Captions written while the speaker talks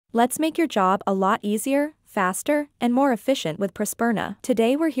Let's make your job a lot easier, faster, and more efficient with Prosperna.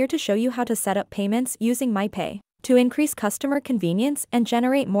 Today we're here to show you how to set up payments using myPay. To increase customer convenience and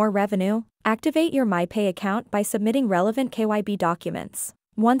generate more revenue, activate your myPay account by submitting relevant KYB documents.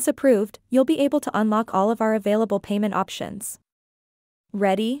 Once approved, you'll be able to unlock all of our available payment options.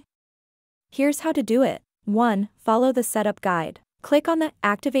 Ready? Here's how to do it. 1. Follow the setup guide. Click on the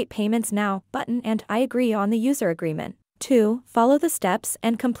Activate Payments Now button and I agree on the user agreement. 2. Follow the steps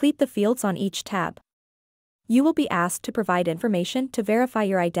and complete the fields on each tab. You will be asked to provide information to verify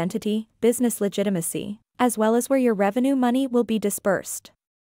your identity, business legitimacy, as well as where your revenue money will be dispersed.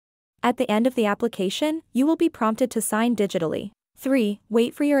 At the end of the application, you will be prompted to sign digitally. 3.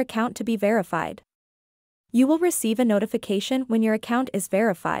 Wait for your account to be verified. You will receive a notification when your account is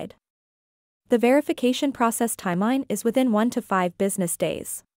verified. The verification process timeline is within 1 to 5 business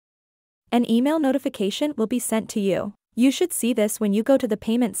days. An email notification will be sent to you. You should see this when you go to the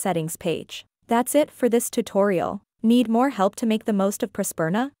payment settings page. That's it for this tutorial. Need more help to make the most of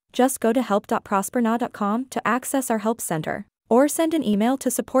Prosperna? Just go to help.prosperna.com to access our help center, or send an email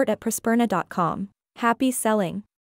to support@prosperna.com. Happy selling!